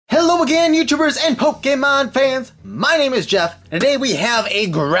Hello again, YouTubers and Pokemon fans. My name is Jeff, and today we have a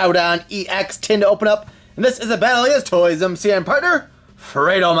Groudon EX tin to open up, and this is a battle against Toys MCN partner,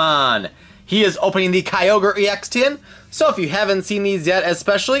 Fratomon. He is opening the Kyogre EX tin, so if you haven't seen these yet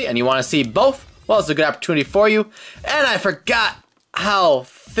especially, and you want to see both, well, it's a good opportunity for you. And I forgot how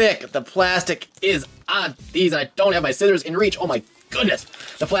thick the plastic is on these. I don't have my scissors in reach. Oh my goodness.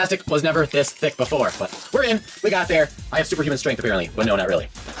 The plastic was never this thick before, but we're in. We got there. I have superhuman strength apparently, but no, not really.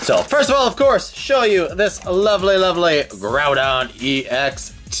 So first of all, of course, show you this lovely, lovely Groudon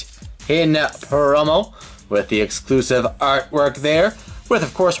EX tin promo with the exclusive artwork there, with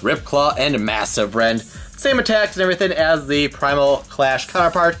of course Rip Claw and Massive Rend. Same attacks and everything as the Primal Clash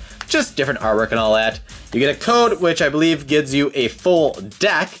counterpart, just different artwork and all that. You get a code, which I believe gives you a full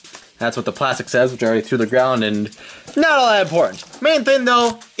deck. That's what the plastic says, which I already threw to the ground, and not all that important. Main thing,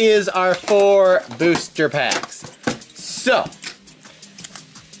 though, is our 4 booster packs. So,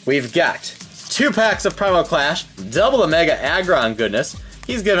 we've got 2 packs of Primal Clash, double the Mega Aggron goodness.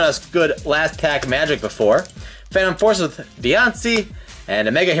 He's given us good last pack magic before. Phantom Force with Beyonce, and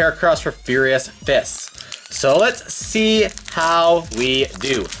a Mega Heracross for Furious Fists. So let's see how we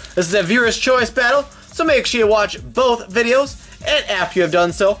do. This is a viewer's choice battle, so make sure you watch both videos, and after you have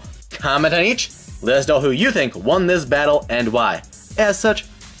done so, comment on each. Let us know who you think won this battle and why. As such,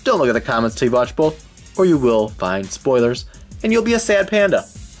 don't look at the comments till you watch both, or you will find spoilers, and you'll be a sad panda.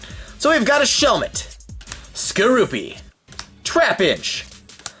 So we've got a Shelmet, Skorupi, Trapinch,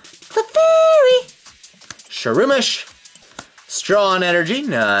 Clefairy, Shroomish, Strong Energy,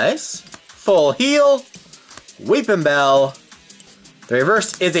 nice, Full Heal, Weeping Bell. The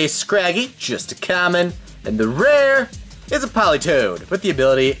reverse is a Scraggy, just a common, and the rare is a Politoed with the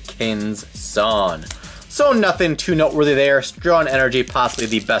ability Kin's Song. So nothing too noteworthy there. Strong Energy, possibly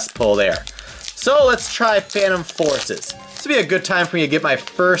the best pull there. So let's try Phantom Forces. This will be a good time for me to get my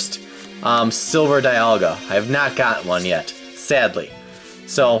first Silver Dialga. I have not gotten one yet, sadly.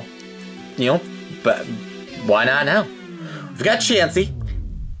 So, you know, but why not now? We've got Chansey.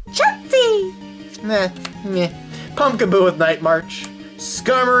 Pumpkaboo with Night March.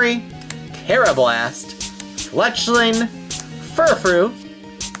 Skarmory, Carablast, Fletchling, Furfrou,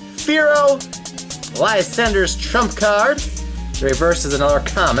 Fearow, Lysander's Trump card. The reverse is another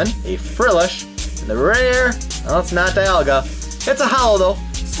common, a Frillish, and the rare, well, it's not Dialga, it's a hollow though,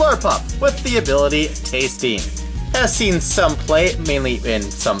 Slurpup with the ability Tasting. Has seen some play, mainly in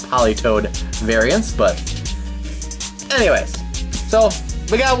some Politoed variants, but anyways, so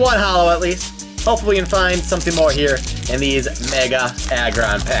we got one hollow at least. Hopefully we can find something more here in these Mega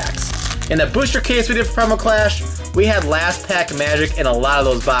Aggron packs. In the booster case we did for Primal Clash, we had last pack magic in a lot of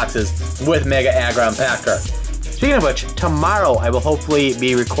those boxes with Mega Aggron pack cards. Speaking of which, tomorrow I will hopefully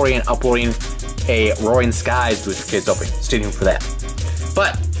be recording and uploading a Roaring Skies booster case opening. Stay tuned for that.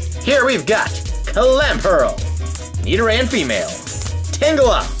 But here we've got Clamperl, Nidoran Female,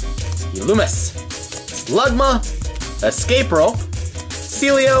 Tangela, Illumis, Slugma, Escape Rope,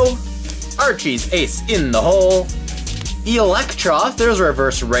 Celio, Archie's Ace in the Hole, Electros, there's a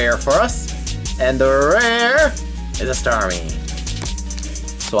reverse rare for us, and the rare is a Starmie.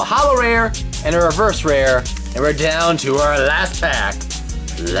 So a hollow rare and a reverse rare, and we're down to our last pack.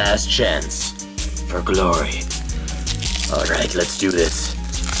 Last chance for glory. Alright, let's do this.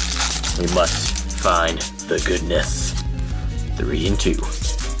 We must find the goodness. 3 and 2.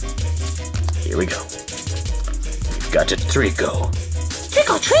 Here we go. We've got a Trico. Trick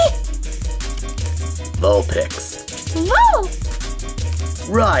or treat! Vulpix. Woo!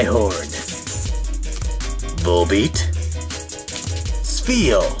 Rhyhorn, Volbeat,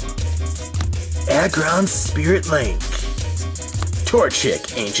 Spheal, Aggron Spirit Link,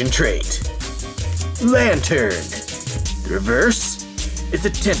 Torchic Ancient Trait, Lantern. The reverse is a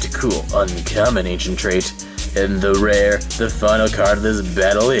Tentacool Uncommon Ancient Trait, and the rare, the final card of this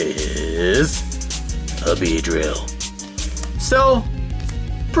battle is a Beedrill. So,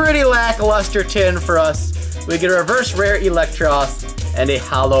 pretty lackluster tin for us. We get a reverse rare Electros and a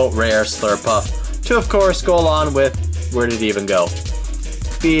hollow rare Slurpuff to, of course, go along with, where did he even go?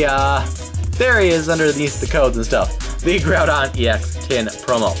 There he is underneath the codes and stuff. The Groudon EX tin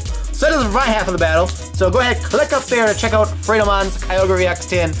promo. So that is my half of the battle. So go ahead, click up there to check out Fratomon's Kyogre EX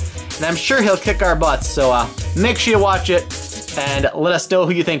tin, and I'm sure he'll kick our butts. So make sure you watch it and let us know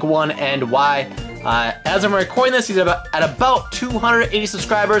who you think won and why. As I'm recording this, he's at about 280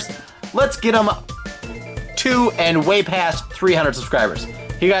 subscribers. Let's get him to and way past 300 subscribers.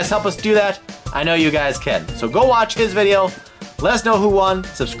 You guys help us do that? I know you guys can. So go watch his video, let us know who won,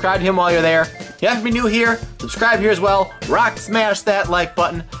 subscribe to him while you're there. If you have to be new here, subscribe here as well, smash that like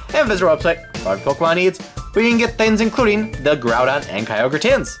button, and visit our website, for Pokemon needs, where you can get things including the Groudon and Kyogre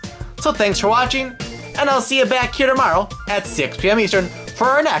tins. So thanks for watching, and I'll see you back here tomorrow at 6 p.m. Eastern for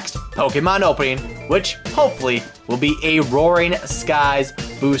our next Pokemon opening, which hopefully will be a Roaring Skies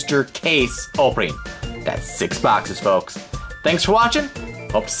booster case opening. That's 6 boxes, folks. Thanks for watching.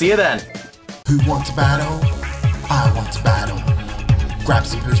 Hope to see you then. Who wants to battle? I want to battle. Grab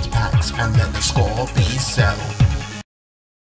some booster packs and let the score be settled.